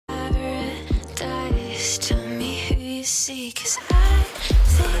see, 'cause I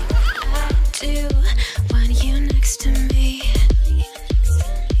think I do want you next to me.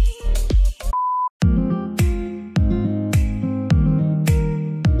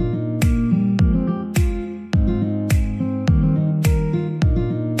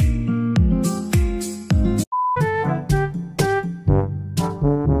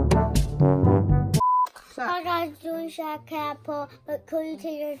 I got doing shot couple, but Cody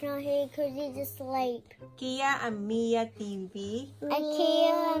Taylor's not here because he's asleep. Kia Amia TV.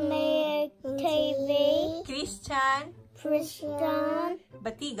 Akia Maya TV. Christian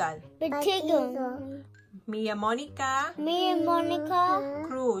Batigal. Batigan. Mia Monica Me and Monica.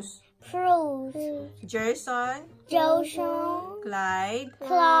 Cruz. Gerson Joseph. Clyde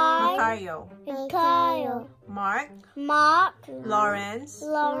Clyde. Macario. Kyle. Mark Lawrence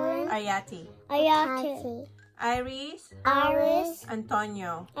Ayati. Ayati. Iris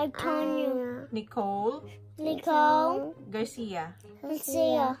Antonio. Nicole Garcia.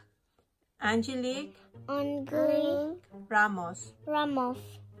 Angelique Ramos.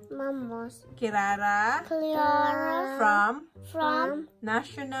 Kirara from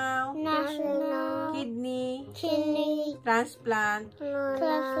National Kidney Transplant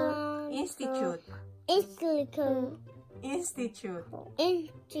Institute.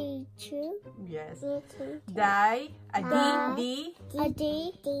 Yes. Adi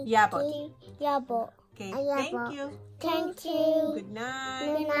Yabot. Okay, thank you. Good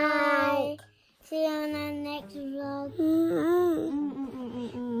night. See you on the next vlog.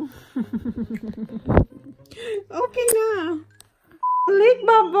 Okay na. Lick,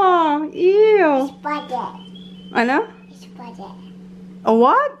 Baba. Ew. Spotted. Ano? Spotted. A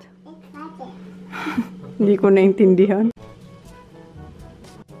what? Hindi ko naintindihan.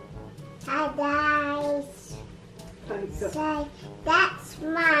 Hi guys. So that's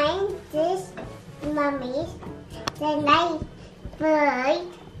mine. This mommy's. Then I bird.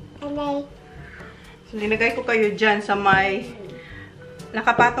 And I. So, linagay ko kayo dyan sa may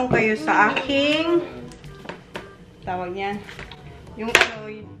nakapatong kayo sa aking tawag niyan.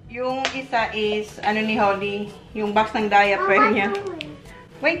 Yung isa is ano ni Holly, yung box ng diaper niya.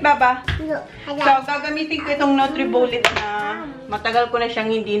 Wait, Baba. So, gagamitin ko itong Nutri-Bullet na matagal ko na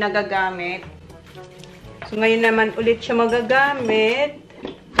siyang hindi nagagamit. So, ngayon naman ulit siya magagamit.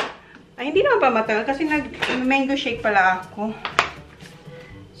 Ay, hindi naman pa matagal kasi nag-mango shake pala ako.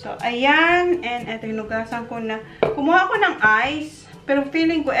 So, ayan. And eto, hinugasan ko na. Kumuha ko ng ice. Pero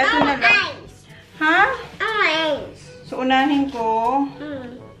feeling ko, eto na lang. Ha? Ice. So, unahin ko.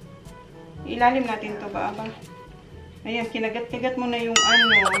 Ilalim natin to ba? Ayan, kinagat-kagat mo na yung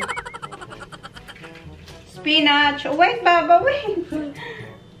ano. Spinach. Oh, wait, Baba. Wait.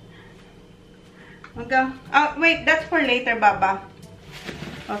 Wait, that's for later, Baba.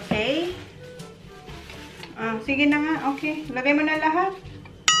 Okay. Sige na nga. Okay. Lagay mo na lahat.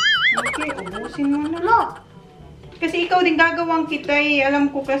 Okay, ubusin mo na. Kasi ikaw din gagawang kita eh.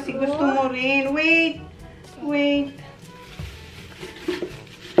 Alam ko kasi gusto mo rin. Wait.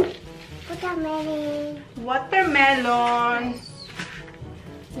 Watermelon.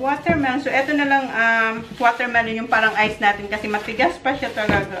 So, eto na lang watermelon yung parang ice natin kasi matigas pa siya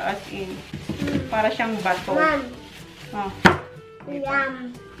talaga as in. Para siyang bato.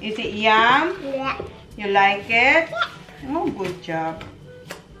 Yum. Is it yum? Yeah. You like it? Oh, good job.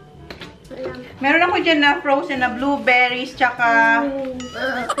 Meron ako dyan na frozen na blueberries, tsaka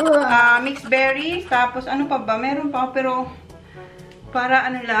mixed berries. Tapos, ano pa ba? Meron pa, pero para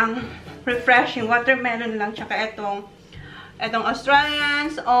ano lang, refreshing. Watermelon lang, tsaka etong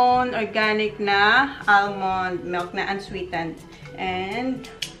Australian's own organic na almond milk na unsweetened. And,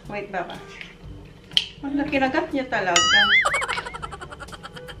 wait ba? Ang kinagat niya talaga.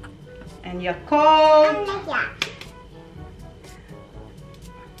 And Yakult.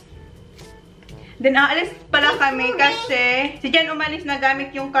 Then, aalis pala kami kasi si Jen umalis na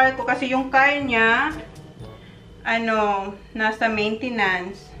gamit yung car ko kasi yung car niya, nasa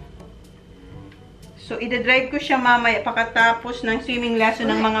maintenance. So, ida-drive ko siya mamaya pagkatapos ng swimming lesson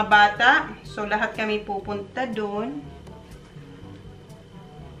ng mga bata. So, lahat kami pupunta doon.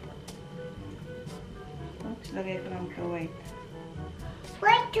 Oops, lagay ko lang ito. Wait.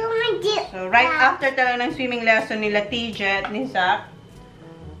 So, right after talaga ng swimming lesson nila Tijet, ni Zach,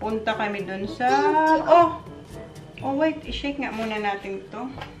 punta kami dun sa... Oh, wait. I-shake nga muna natin to.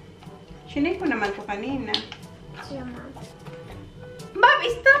 Shinake ko naman to kanina. Bob,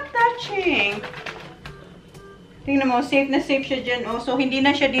 stop touching! Tingnan mo, safe na safe siya dyan. Oh, so, hindi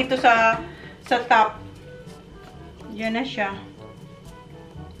na siya dito sa top. Diyan na siya.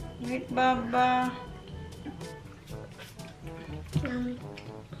 Wait, Baba.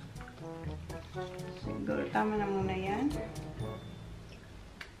 Siguro, tama na muna yan.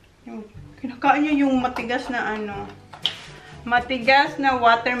 Kinakain niya yung matigas na ano. Matigas na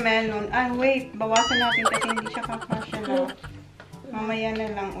watermelon. Ah, wait. Bawasan natin kasi hindi siya kakasya na. Mamaya na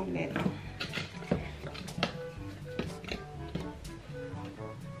lang ulit.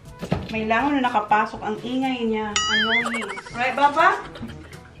 May langaw na nakapasok. Ang ingay niya. Annoying. Right, Baba?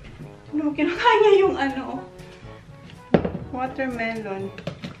 Ano, kinakain niya yung ano, watermelon.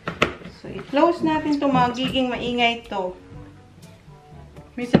 So, i-close natin to. Magiging maingay to.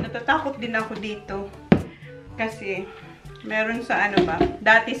 Minsan natatakot din ako dito. Kasi, meron sa ano ba,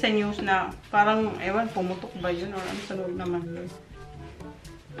 dati sa news na parang, ewan, pumutok ba yun? Or ano sa loob naman yun?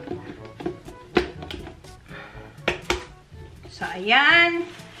 So, ayan.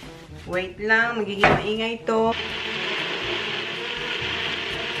 Wait lang, magiging maingay to.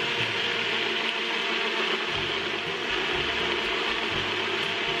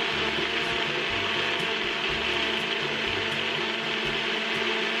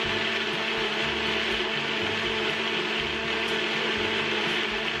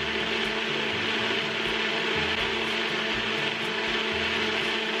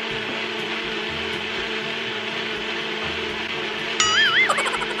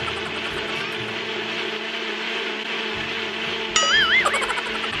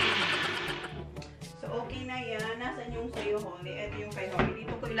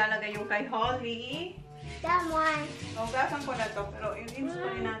 Ilalagay yung kay Holly. That one. Hugasan ko na to, pero i-rinse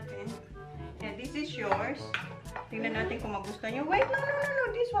pa rin natin. And this is yours. Tingnan natin kung magustuhan nyo. Wait, no.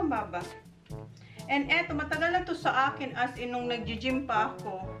 This one, Baba. And eto, matagal na to sa akin as in nung nag-gym pa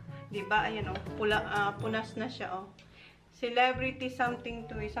ako. Diba? Ayan o, punas na siya o. Celebrity something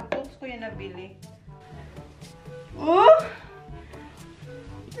to. Sa Pulse ko yan nabili. Oh!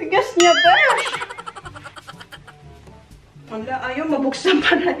 Tigas niya, besh! Wala, ayaw mabuksan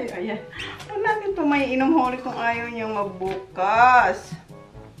pa natin. Ayan. Huwag natin ito may inom Holly kung ayaw niyang mabukas.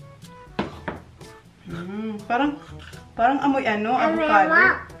 Parang amoy ano, avocado.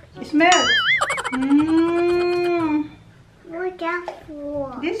 Smell. What's that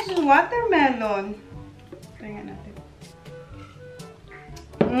for? This is watermelon. Tingnan natin.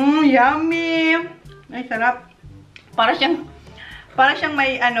 Yummy. Ay, sarap. Para siyang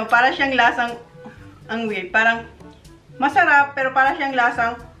may ano, para siyang lasang, ang weird, parang masarap, pero para siyang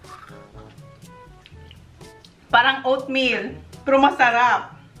lasang parang oatmeal, pero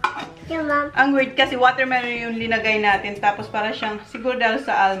masarap. Yeah, Mom. Ang weird kasi watermelon yung linagay natin, tapos para siyang siguro dahil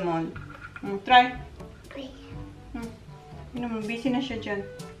sa almond. Try. Busy na siya dyan.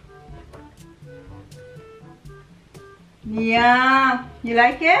 Yeah. You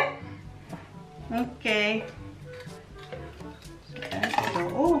like it? Okay. So,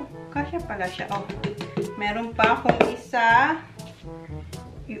 oh, kasya pala siya. Oh. Meron pa akong isa.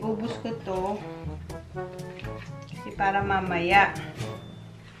 Iubos ko to. Kasi para mamaya.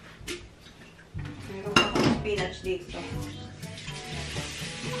 Meron pa akong spinach dito.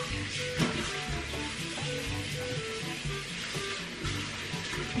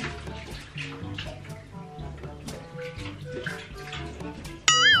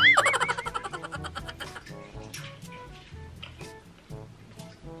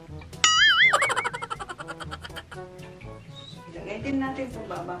 Natin po,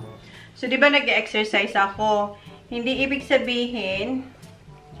 Baba. So, di ba nag-exercise ako? Hindi ibig sabihin,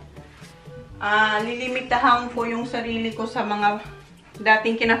 lilimitahan ko yung sarili ko sa mga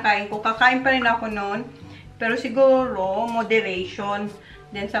dating kinakain ko. Kakain pa rin ako noon. Pero siguro, moderation.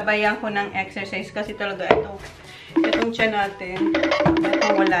 Then, sabayan ko ng exercise. Kasi talaga, itong tiyan natin,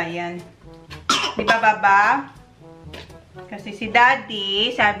 wala yan. Di ba, Baba? Kasi si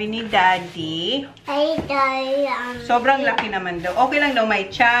Daddy, sabi ni Daddy, sobrang laki naman daw. Okay lang daw may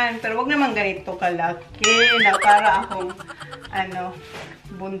tiyan, pero wag naman ganito kalaki na para akong,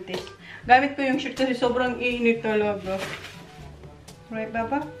 buntis. Gamit ko yung shirt kasi sobrang init talaga. Right,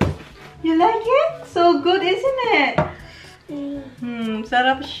 Baba? You like it? So good, isn't it?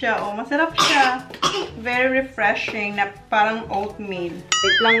 Sarap siya. Oh, masarap siya. Very refreshing na parang oatmeal.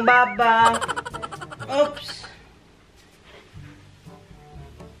 Wait lang, Baba. Oops.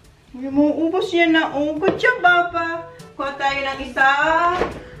 Ubos yan na. Oh, good job, Baba. Kuha tayo ng isa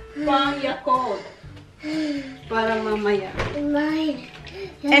pang Yakult. Para mamaya. Mine.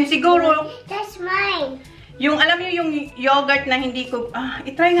 And siguro, That's mine. yung, alam niyo yung yogurt na hindi ko,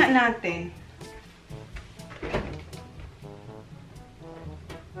 itry nga natin.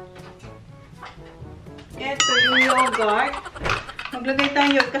 Ito yung yogurt. Maglagay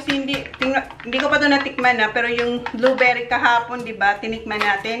tayo kasi hindi ko pa ito natikman pero yung blueberry kahapon, di ba? Tinikman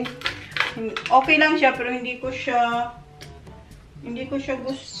natin. Okay lang siya pero hindi ko siya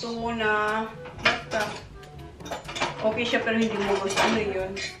gusto na basta okay siya pero hindi mo gusto. Ano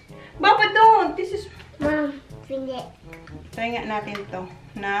yun? Baba, don't! This is... Mom, hindi. Try nga natin to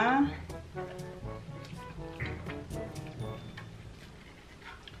na...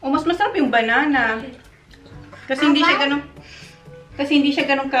 Oh, mas masarap yung banana. Kasi hindi siya ganun... Kasi hindi siya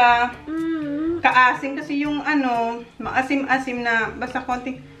ganun kaasim. Kasi yung ano, maasim-asim na basta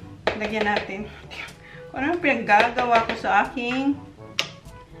konting lagyan natin. Kung ano pinaggagawa ko sa aking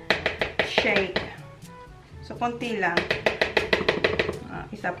shake. So, konti lang.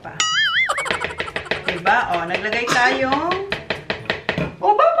 Isa pa. Diba? O, naglagay tayong...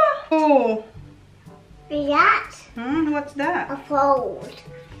 Oh, baba! Oh! That? What's that? A fold.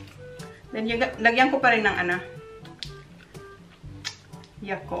 Then, lagyan ko pa rin ng ano.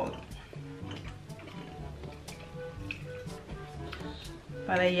 Yakult.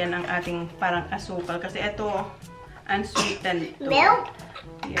 Para yan ang ating parang asukal. Kasi ito, unsweetened to. Milk?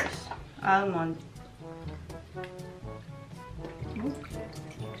 Yes. Almond.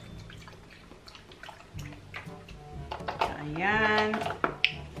 Ayan.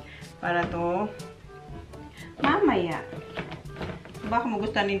 Para to. Mamaya. Baka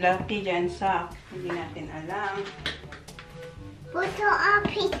magustuhan nila dyan sa hindi natin alam. Put up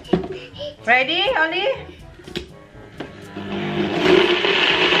it. Ready, Oli?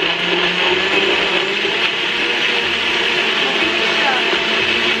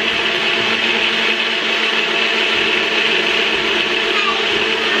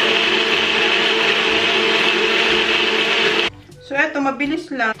 So, eto,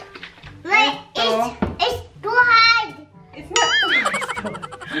 mabilis lang. Wait, it's too hard. It's not too hard.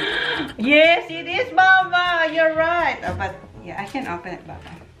 Yes, it is, Baba. You're right. Oh, but, yeah, I can open it,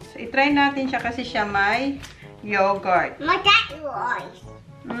 Baba. So, itry natin siya kasi siya may yogurt. That was.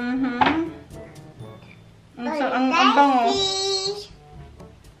 Ang bango.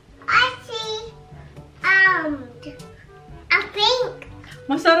 I see. I think.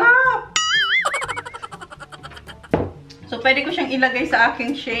 Masarap! So, pwede ko siyang ilagay sa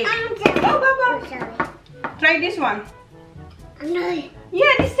aking shake. Oh, Baba. Sorry. Try this one. No.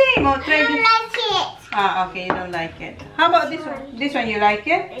 Yeah, the same. Oh, I try don't this. like it. Okay, you don't like it. How about this one? This one, you like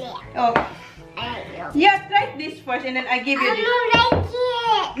it? Yeah. Oh, I don't. yeah, try this first and then I give you I this. don't like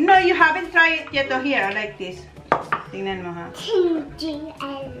it. No, you haven't tried it yet. Oh, here, like this. Tingnan mo, ha?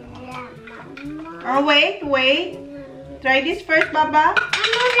 Oh, wait. Try this first, Baba. I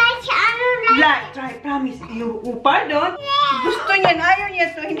don't like it. I don't like Like, try, promise. You, pardon? Gusto niyan, ayaw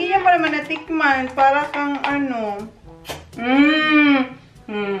niya to. Hindi niya pa naman natikman. Para kang ano.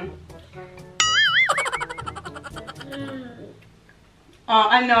 Oh,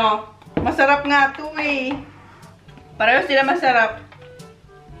 ano? Masarap nga to eh. Pareho sila masarap.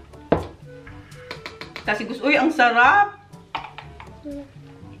 Kasi gusto, uy, ang sarap.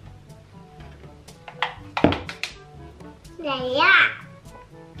 Yeah.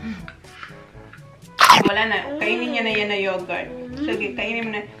 Wala na. Kainin niya na yan na yogurt. Sige, kainin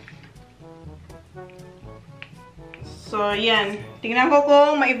mo na. So, yan. Tingnan ko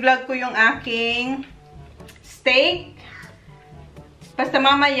kung ma-vlog ko yung aking steak. Basta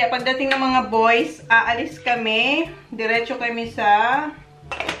mamaya, pagdating ng mga boys, aalis kami. Diretso kami sa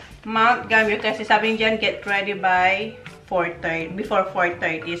Mount Gambier. Kasi sabi dyan, get ready by 4:30. Before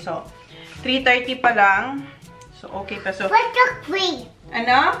 4:30. So, 3:30 pa lang. So, okay pa. So, What's the free?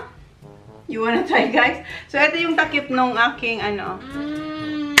 ano? You wanna try, guys? So, ito yung takip nung aking, ano,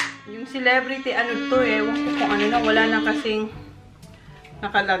 yung celebrity, ano to eh. Ewan ko kung ano na. Wala na kasing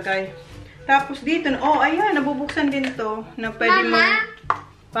nakalagay. Tapos dito, oh, ayan, nabubuksan din to. Na pwede mo,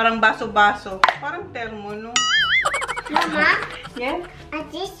 parang baso-baso. Parang thermo, no? Mama, Yeah?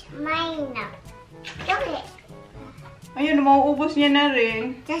 this mine now. Chocolate. Ayun, mauubos niya na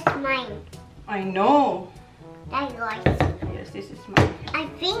rin. That's mine. I know. That's yours. Yes, this is mine. I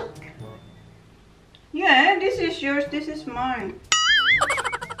think. Yeah, this is yours. This is mine.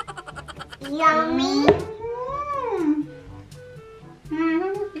 Yummy.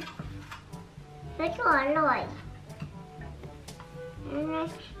 That's all.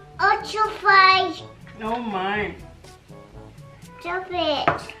 Ocho five. Oh, mine.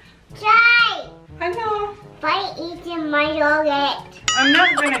 Chocolate. Try. Ano? By eating my yogurt. I'm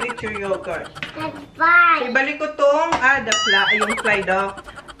not gonna eat your yogurt. That's fine. Ibalik ko tong, yung fly daw.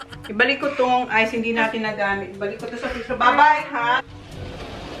 Ibalik ko tong ice, hindi natin nagamit. Ibalik ko to sa piso. Bye-bye, ha?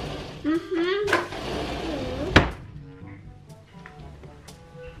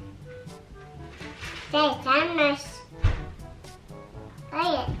 Say, Thomas. Say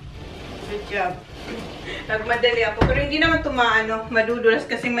it. Good job. Nagmadali ako. Pero hindi naman tumaano, madudulas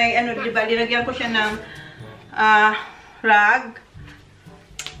kasi may ano, di ba? Linagyan ko siya ng rag.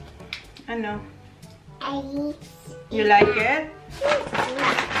 Ano? I You like it?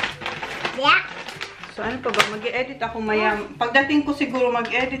 Yeah. So, ano pa ba? Mag-e-edit ako mayam. Pagdating ko siguro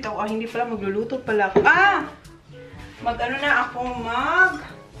mag-edit ako. Ah, hindi pala. Magluluto pala ako. Ah! Mag-ano na ako,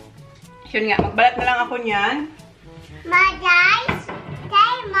 Yun nga, magbalat na lang ako niyan. Guys,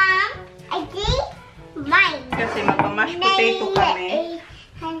 kay Mom, I think mine. Kasi magpa-mash potato kami.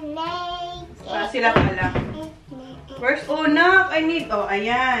 Sila pala. Where's Onak? I need,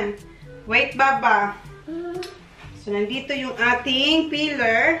 ayan. Wait, Baba. So, nandito yung ating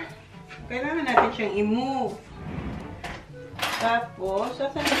peeler. Kailangan natin siyang i-move. Tapos,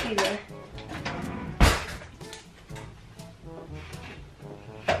 saan yung peeler?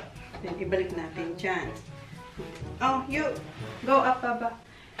 Then, ibalik natin dyan. Oh, you go up, Baba.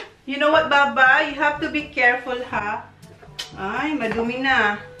 You know what, Baba? You have to be careful, ha? Ay, madumi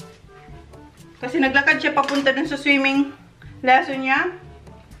na. Kasi naglakad siya papunta dun sa swimming lesson niya.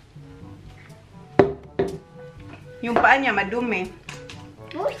 Yung paa niya, madumi.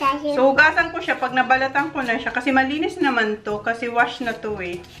 So, hugasan ko siya pag nabalatan ko na siya. Kasi malinis naman to. Kasi wash na to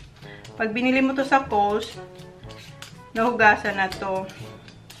eh. Pag binili mo to sa Kohl's, nahugasan na to.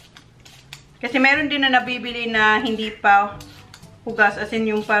 Kasi meron din na nabibili na hindi pa hugas. As in,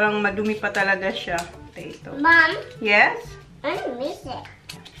 yung parang madumi pa talaga siya. Potato. Mom? Yes? I miss it.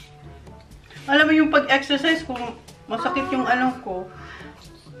 Alam mo yung pag-exercise kung masakit yung ano ko.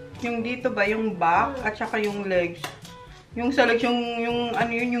 Yung dito ba, yung back at saka yung legs. Yung sa legs, yung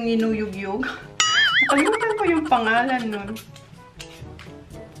ano yun, yung inuyug-yug. Nakalimutan ko yung pangalan nun.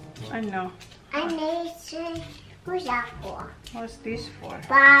 Ano? I need to... Who's that for? What's this for?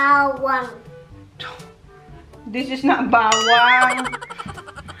 Bawang. This is not bawang.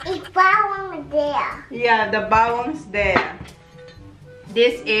 It's bawang there. Yeah, the bawang's there.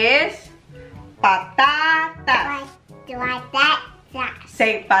 This is patatas. Patatas.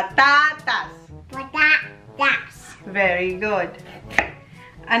 Say patatas. Patatas. Very good.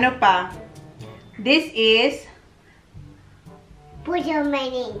 Ano pa? This is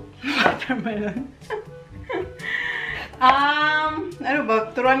Watermelon. watermelon. Ano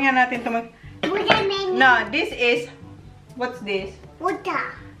ba? Turuan nga natin ito Watermelon. No, this is, what's this?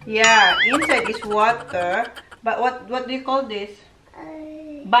 Water. Yeah, inside is water. But what do you call this?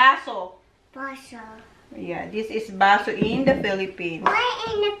 Baso. Baso. Yeah, this is baso in the Philippines. Why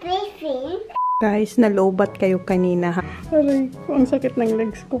in the Philippines? Guys, nalobat kayo kanina ha. Aray, ang sakit ng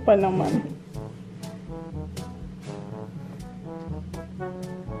legs ko pa naman.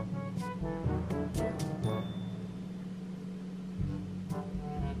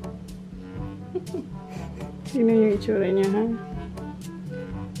 Sino yung itsura niya, ha?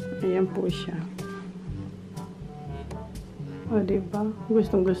 Ayan po siya. O, diba?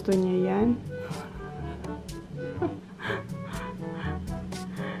 Gustong-gusto niya yan.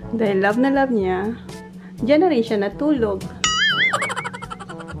 Dahil love na love niya, diyan na rin siya natulog.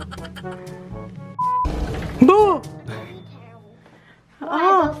 Boo!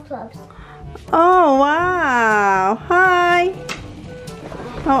 Oh! Oh, wow! Hi!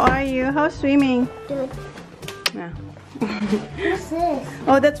 How are you? How's swimming? Good. Yeah. What's this?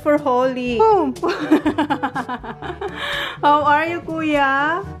 Oh, that's for Holly. Boom! How are you,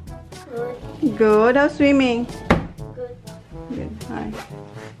 Kuya? Good. Good. How's swimming? Good. Good. Hi.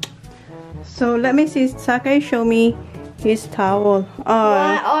 So, let me see. Sakai, show me his towel.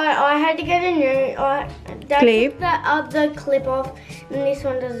 I had to get a new Clip? the clip off, and this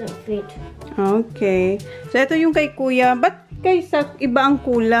one doesn't fit. Okay. So, ito yung kay Kuya. Ba't kay Sak iba ang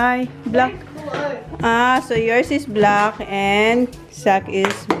kulay? Black. Ah, so yours is black and Sak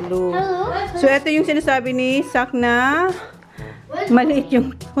is blue. So, ito yung sinasabi ni Sak na maliit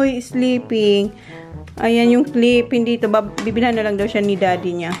yung toy sleeping. Ayan yung clip. Hindi ito. Bibilhan na lang daw siya ni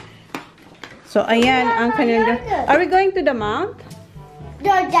daddy niya. So, ayan ang kanilang... Are we going to the mount?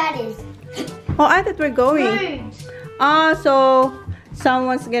 No, Dad is. Oh, I thought we're going. Ah, so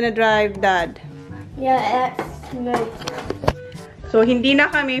someone's gonna drive Dad. Yeah, that's smooth. So, hindi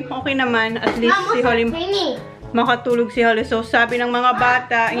na kami. Okay naman. At least si Holly... Makatulog si Holly. So, sabi ng mga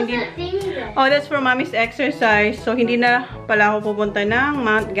bata, hindi... Oh, that's for Mommy's exercise. So, hindi na pala ako pupunta ng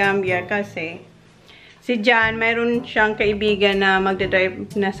Mount Gambier kasi... Si John, mayroon siyang kaibigan na magdadrive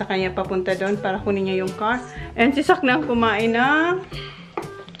na sa kanya papunta doon para kunin niya yung car. And si Sak na kumain ng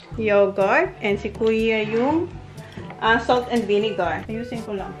yogurt. And si Kuya yung salt and vinegar. Ayusin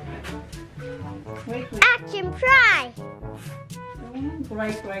ko lang. Wait. Action, try.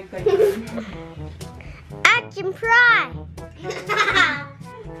 Cry kayo. Action, try.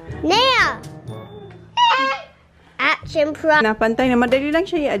 Now. Action, try. Napantay na. Madali lang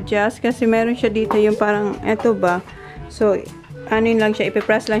siya i-adjust kasi meron siya dito yung parang, eto ba. So, ano yun lang siya,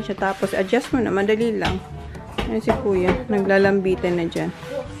 ipipress lang siya tapos adjust mo na. Madali lang. Ayan si Kuya. Naglalambitan na dyan.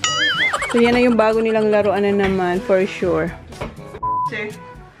 So, yan na yung bago nilang laruan na naman, for sure. Kasi,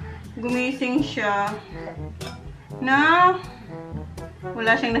 gumising siya na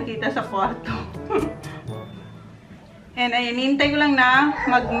wala siyang nakita sa kwarto. And, ayan, hintay ko lang na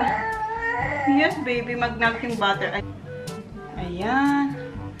yes, baby, mag-melt yung butter. Ayan.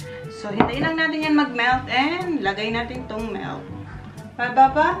 So, hintayin lang natin yan mag-melt and lagay natin tong melt.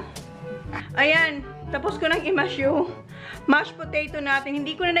 Baba. Ayan, tapos ko nang i-mash yung mashed potato natin.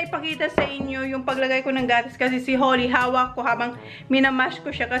 Hindi ko na naipakita sa inyo yung paglagay ko ng gatas kasi si Holly hawak ko habang minamash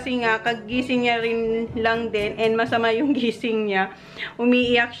ko siya kasi nga kagising niya rin lang din and masama yung gising niya.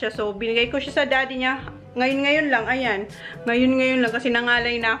 Umiiyak siya. So, binigay ko siya sa daddy niya. Ngayon lang, ayan. Ngayon lang kasi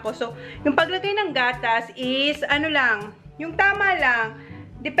nangalay na ako. So, yung paglagay ng gatas is, ano lang, yung tama lang.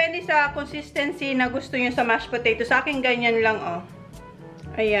 Depende sa consistency na gusto niyo sa mashed potato. Sa akin, ganyan lang, oh.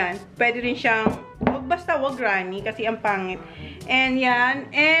 Ayan. Pwede rin siyang, basta wag runny kasi ang pangit. And yan.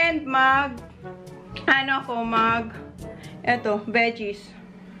 And eto, veggies.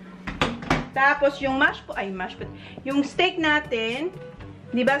 Tapos, yung yung steak natin,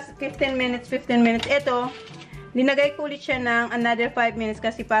 di ba, 15 minutes. Ito, linagay ko ulit siya ng another 5 minutes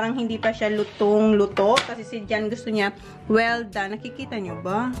kasi parang hindi pa siya lutong-luto. Kasi si Jan gusto niya well done. Nakikita nyo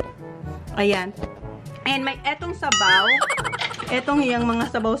ba? Ayan. And may etong sabaw. Etong yung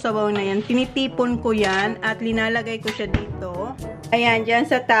mga sabaw-sabaw na yan. Tinitipon ko yan at linalagay ko siya dito. Ayan, dyan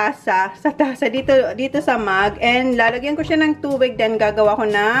sa tasa. Dito sa mug. And lalagyan ko siya ng tubig. Then gagawa ko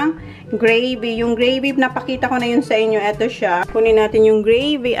ng gravy. Yung gravy, napakita ko na yun sa inyo. Eto siya. Kunin natin yung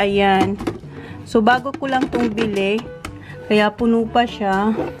gravy. Ayan. So, bago ko lang itong bili. Kaya puno pa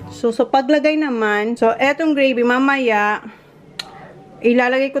siya. So paglagay naman. So, etong gravy, mamaya,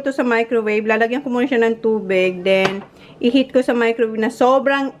 ilalagay ko to sa microwave. Lalagyan ko muna siya ng tubig. Then, i-heat ko sa microwave na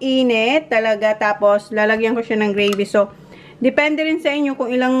sobrang init talaga. Tapos, lalagyan ko siya ng gravy. So, depende rin sa inyo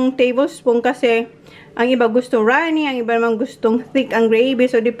kung ilang tablespoon kasi ang iba gusto runny, ang iba naman gustong thick ang gravy.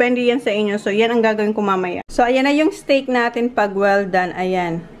 So, depende yan sa inyo. So, yan ang gagawin ko mamaya. So, ayan na yung steak natin pag well done.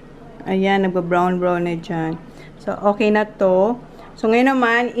 Ayan. Ayan, nagba-brown-brown na dyan. So, okay na to. So, ngayon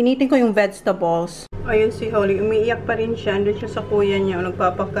naman, initin ko yung vegetables. Ayun si Holly. Umiiyak pa rin siya. Andun siya sa kuya niya.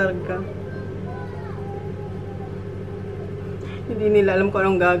 Nagpapakarga. Hindi nila alam kung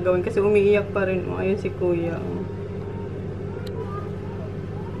anong gagawin kasi umiiyak pa rin. Ayun si kuya.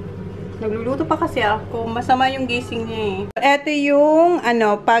 Nagluluto pa kasi ako. Masama yung gising niya eh. Ito yung,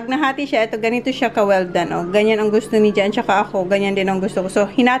 pag nahati siya, ito ganito siya ka-well done. Oh. Ganyan ang gusto ni Jan, tsaka ako. Ganyan din ang gusto ko. So,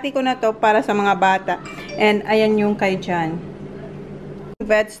 hinati ko na to para sa mga bata. And, ayan yung kay Jan.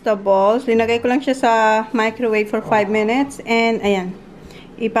 Vegetables. Linagay ko lang siya sa microwave for 5 minutes. And, ayan.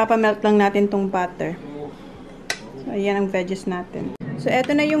 Ipapamelt lang natin tong butter. So, ayan ang veggies natin. So,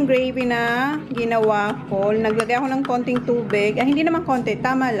 eto na yung gravy na ginawa ko. Naglagay ako ng konting tubig. Hindi naman konti,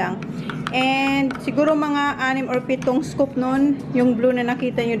 tama lang. And, siguro mga 6 or 7 scoop nun. Yung blue na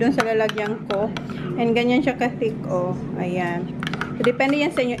nakita nyo dun sa lalagyan ko. And, ganyan siya ka-thick, oh. Ayan. So, depende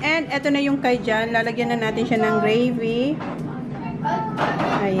yan sa inyo. And, eto na yung kay Jan. Lalagyan na natin siya ng gravy.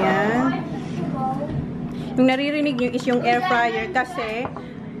 Ayan. Yung naririnig nyo is yung air fryer kasi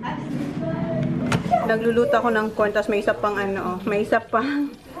nagluluto ako ng corn, tapos may isa pang may isa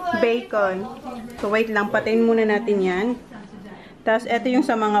pang bacon. So, wait lang, patayin muna natin yan. Tapos, ito yung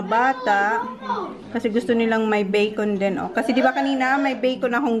sa mga bata, kasi gusto nilang may bacon din, oh. Kasi, di ba kanina, may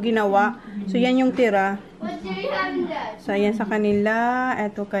bacon akong ginawa. So, yan yung tira. So, yan sa kanila.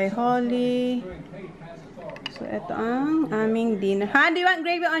 Ito kay Holly. So, ito ang aming dinner. Ha? Do you want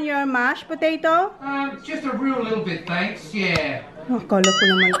gravy on your mashed potato? Just a real little bit, thanks. Yeah. Oh, akala ko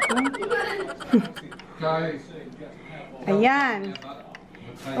naman ito. Ayan.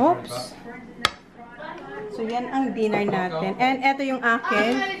 Oops. So, yan ang dinner natin. And ito yung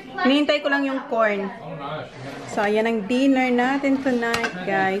akin. Hinihintay ko lang yung corn. So, ayan ang dinner natin tonight,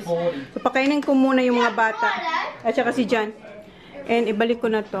 guys. So, pakainin ko muna yung mga bata. At saka si Jan. And ibalik ko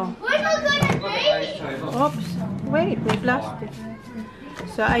na to. Oops. Wait, may plastic.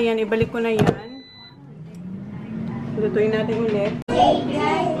 So, ayan. Ibalik ko na yan. Lutuin natin ulit.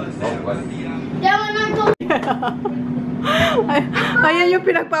 Ayan yung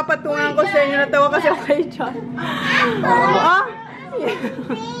pinagpapatungan ko sa inyo. Natawa kasi ako kay John.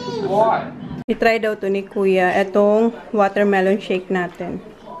 I-try daw to ni Kuya itong watermelon shake natin.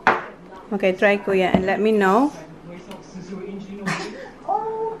 Okay, try Kuya and let me know.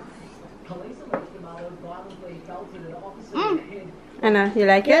 Ano, you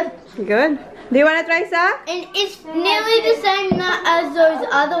like it? Good? Do you wanna try sa? And it's nearly the same as those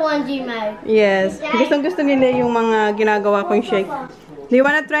other ones you made. Yes. Gustong-gusto nila yung mga ginagawa kong shake. Do you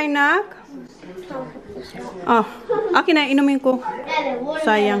wanna try, Nak? Oh, akin na, inumin ko.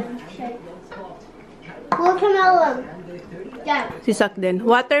 Sayang. Watermelon. Yeah. Si Sak din.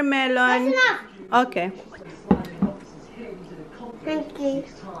 Watermelon. Okay. Thank you.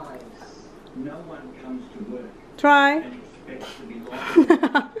 Try.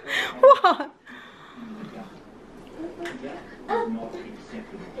 What?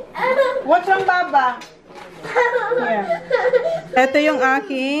 What's wrong, Baba? Yeah. Ito yung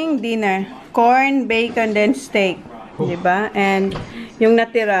aking dinner. Corn, bacon, then steak. Diba? And yung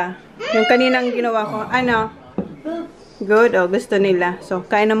natira. Yung kaninang ginawa ko. Ano? Good. Oh, gusto nila. So,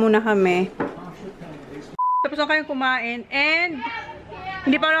 kain na muna kami. Tapos na kayong kumain. And,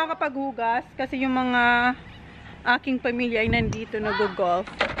 hindi pa rin ako kapaghugas. Kasi yung mga aking pamilya ay nandito nag-golf.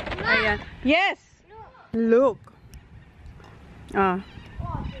 Ayan. Yes! Look. Ah.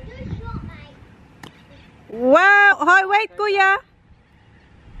 Wow! Hoy, wait, Kuya!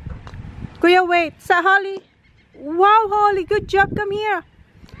 Kuya, wait. Sa Holly. Wow, Holly. Good job. Come here.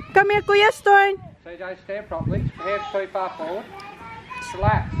 Come here, Kuya Storn. CJ, stand properly. Hands too far forward. Just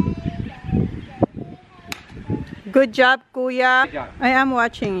relax. Good job, Kuya. Good job. I am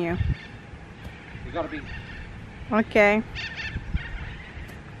watching you. You got to be. Okay.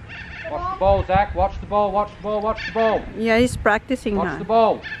 Watch the ball, Zach. Watch the ball. Watch the ball. Watch the ball. Yeah, he's practicing Watch now. the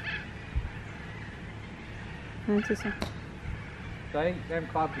ball. See, them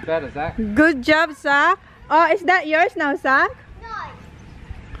clubs are better, Zach. good job, Zach. Oh, is that yours now, Zach? No.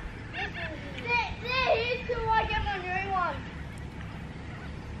 Here's till I get my new one.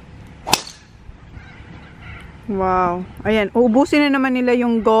 Wow. Ayan, uubusin na naman nila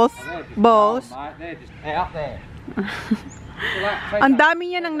yung golf balls. They're just out there. Ang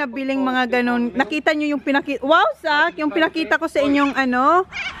dami niya nang nabiling mga ganun. Nakita niyo yung pinakita. Wow, Zach, yung pinakita ko sa inyong ano,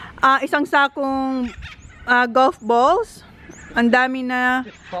 isang sakong golf balls. Ang dami na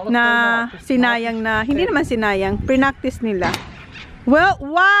sinayang na, hindi naman sinayang, practice nila. Well,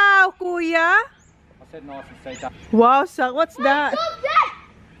 wow, Kuya. I said nice and say that. Wow, Zach, what's that?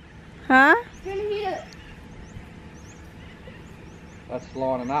 Huh? That's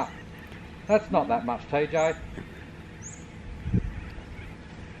lining up. That's not that much, TJ.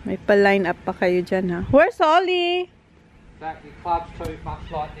 May pa-line up pa kayo dyan, ha? Where's Holly? Zach, your club's too much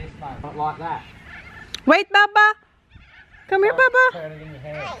like this, mate. Not like that. Wait, Baba. Come here, Baba. Turn it in your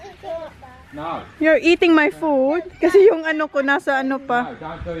hand. No. You're eating my food. Kasi yung ano ko nasa ano pa. No,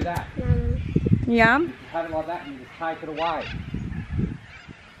 don't do that. Yum. You have it like that and you just take it away.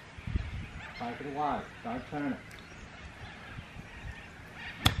 Take it away. Don't turn it.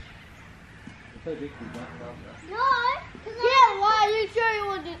 It's too big for you, don't No. Yeah, why are you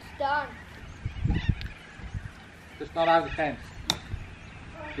sure when it's done? Just not over the fence.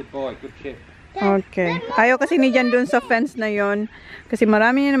 Good boy, good chip. Okay. Ayaw kasi ni Jan doon sa fence na yon. Kasi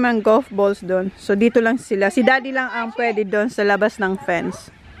marami na naman golf balls doon. So dito lang sila. Si Daddy lang ang pwede doon sa labas ng fence.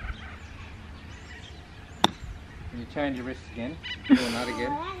 Can you turn your wrists again? Do that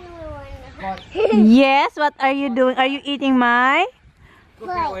again. Yes, what are you doing? Are you eating my? Look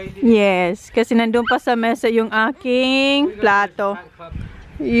how easy. Yes, kasi nandun pa sa mesa yung aking plato.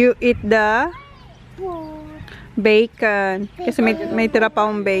 You eat the bacon. Kasi may tira pa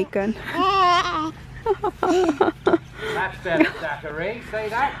akong bacon. That's better, Zachary. See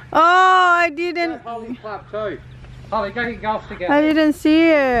that? Oh, I didn't. Holly's club too. Holly, go get your golf stick I out. didn't see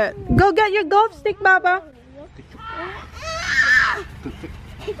it. Go get your golf stick, Baba.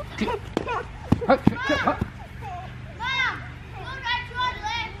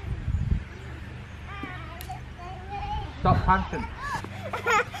 Stop punching.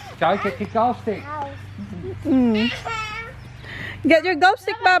 Go get your golf stick. Get your golf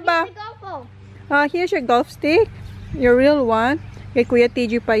stick, Baba. Here's your golf stick. Your real one. Kay Kuya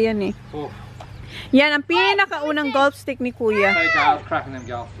TG pa yan eh. Oh. Yan ang pinakaunang golf stick ni Kuya. Hey, I was cracking them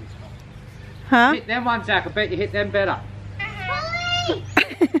golf sticks. Ha? Hit them ones, Zach. I bet you hit them better.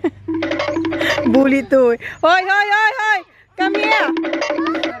 Bully to. Hoy, hoy, hoy, hoy! Come here!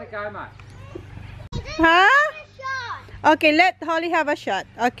 Let it go, mate. Ha? Okay, let Holly have a shot.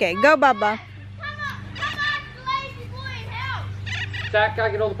 Okay, go, Baba. Zach,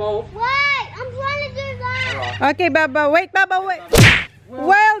 go get all the balls. Wait, I'm trying to do that. Alright. Okay, Baba. Wait, Baba, wait.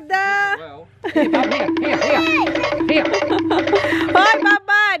 Well done. Well, here, Bub, here. Hoy,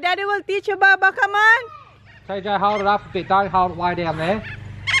 Baba. Daddy will teach you, Baba. Come on. TJ, hold it up a bit. Don't hold it way down there.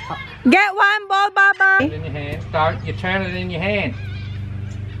 Get one ball, Baba. Put it in your hand. Don't. You turn it in your hand.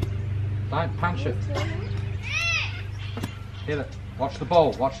 Don't punch it. Hit it. Watch the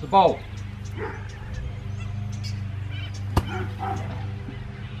ball. Watch the ball.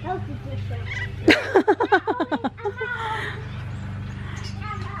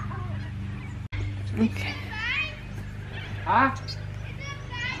 Okay. Huh?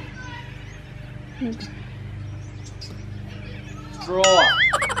 straw.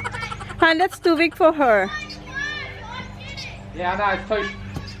 Han, that's too big for her. Yeah, I know, it's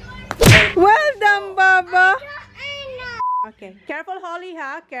too... Well done, Baba. Okay, careful, Holly,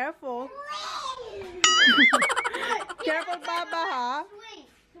 ha? Careful. Careful, Baba, ha?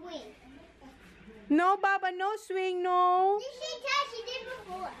 Swing. No, Baba, no swing, no. She did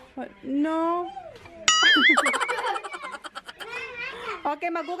before. What? No. Okay,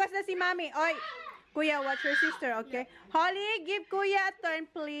 maghugas na si Mami. Oy, Kuya, watch your sister, okay? Holly, give Kuya a turn,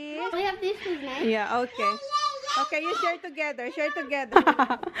 please. We have this with me. Yeah, okay. Okay, you share together. Share together.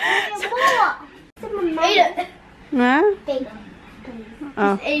 Eat it. Ha?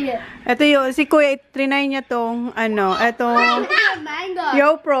 Oh. Eat it. Ito yung, si Kuya, trinay niya tong, ano, etong Mango.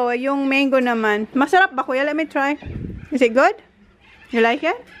 YoPro, yung mango naman. Masarap ba, Kuya? Let me try. Is it good? You like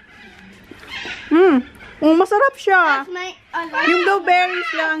it? Masarap siya. That's my... Yung blueberries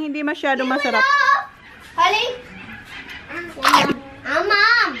lang, hindi masyado masarap. Holly?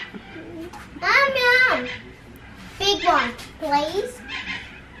 Mom. Big one, please.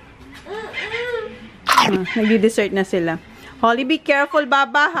 Nagdi-dessert na sila. Holly, be careful,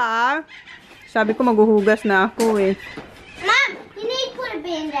 Baba, ha? Sabi ko, maghuhugas na ako, eh. Mom, you need to put a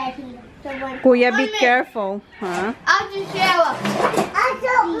band-aid here. Kuya, be careful, ha? I'll just shower.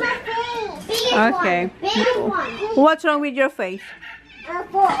 Also, my face. Biggest Okay. one. Biggest one. What's wrong with your face?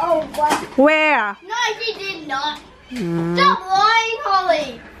 One. Where? No, she did not. Stop lying, Holly.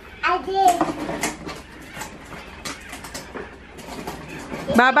 I did.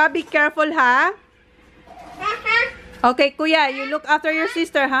 Baba, be careful, ha? Okay, Kuya, you look after your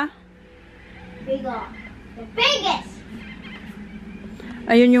sister, ha? The biggest.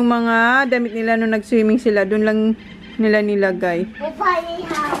 Ayun yung mga damit nila nung nag-swimming sila. Doon lang nila nilagay. The funny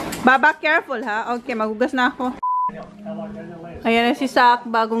house. Baba, careful, ha? Okay, maghugas na ako. Ayan na si Sak,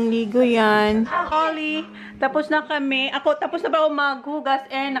 bagong ligo yan. Holly, tapos na kami. Tapos na ba ako maghugas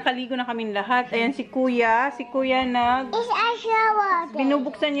and nakaligo na kami lahat. Ayan si Kuya. Si Kuya It's a shower.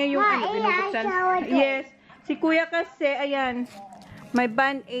 binubuksan niya yung binubuksan. Yes. Si Kuya kasi, ayan, may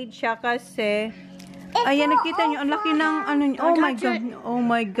band-aid siya kasi. Ayan, nakita niyo, ang laki ng ano niya. Oh my God. Oh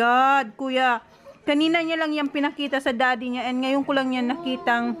my God, Kuya. Kanina niya lang yung pinakita sa daddy niya and ngayon ko lang niya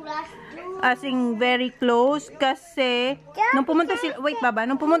nakitang asing very close kasi nung pumunta sila, wait Baba,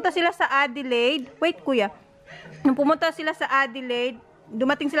 nung pumunta sila sa Adelaide, wait Kuya. Nung pumunta sila sa Adelaide,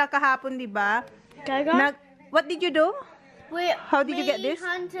 dumating sila kahapon, di ba? What did you do? How did you get this?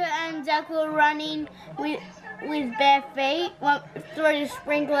 Hunter and Jack were running with bare feet through the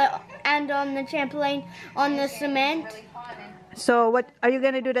sprinkler and on the trampoline on the cement. So, what are you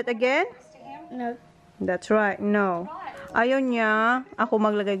gonna do that again? No. That's right. No. Ayaw niya. Ako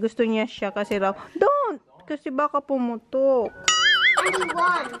maglagay. Gusto niya siya kasi raw. Don't! Kasi baka pumutok. And he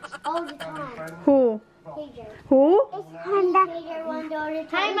won all the time. Who? TJ. Who? TJ won all the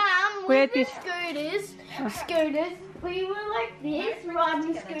Hey time. Mom, Where with the is- scooters, we were like this,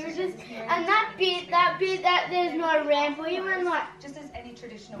 riding scooters, and that bit that there's no ramp, we were like, Just as any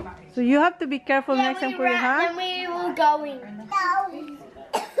traditional marriage. So, you have to be careful yeah, next time, we Kuya, ha? then we were going.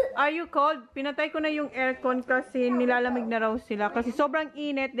 Are you cold? Pinatay ko na yung aircon kasi nilalamig na raw sila. Kasi sobrang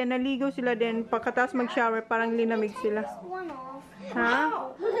init, then naligo sila, then pagkatapos mag-shower, parang linamig sila. Ha?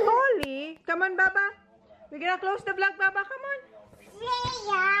 Holly, come on, Baba. We're gonna close the vlog, Baba. Come on.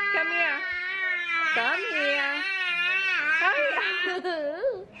 Come here. Come here. Hurry up.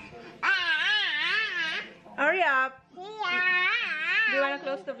 Hurry up. Do you wanna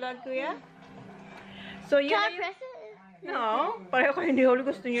close the vlog, Kuya? So, yun na yung... No, pareho kayo hindi huli.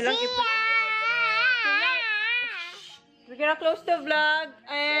 Gusto nyo lang We're gonna close the vlog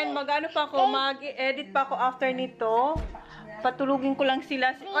and mag-ano pa ako, mag-edit pa ako after nito. Patulugin ko lang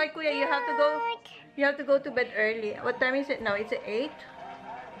sila. Oy, Kuya, you have to go to bed early. What time is it now? It's 8?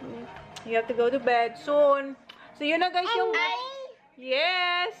 You have to go to bed soon. So, yun na guys yung...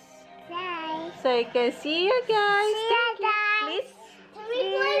 Yes! So, you can see you guys. Please?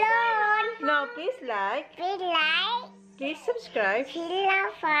 No, please like. Please subscribe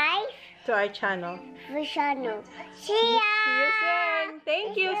to our channel. See See you soon.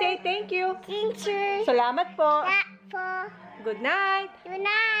 Thank you. Say thank you. Salamat po. Good night. Good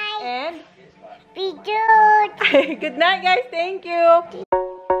night. And Be good. good night, guys. Thank you.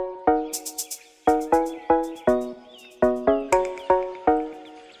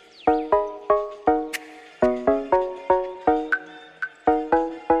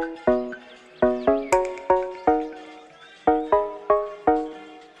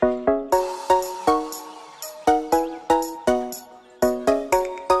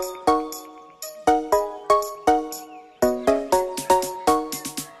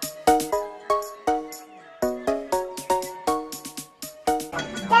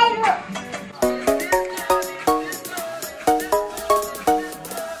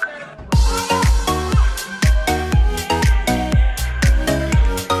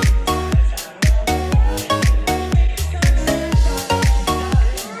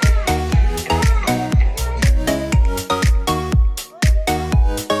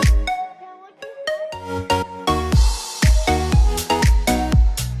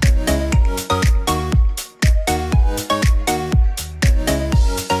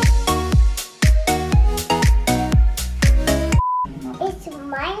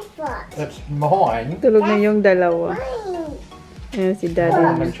 my foot. That's mine. Tulog na yung dalawa. Mine. Ayan si Daddy.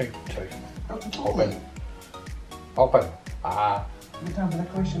 One, two, two. Open. Open. Ah. Good time for that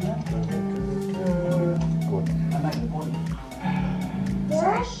question now. Good. I make a point.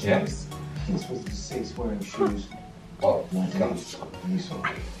 Yes. Yeah. You're supposed to say it's wearing shoes. Oh, Like go. you saw.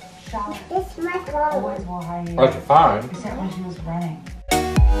 This is my phone. Always wore high heels. Where's your phone? Except when she was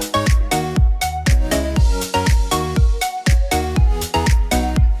running.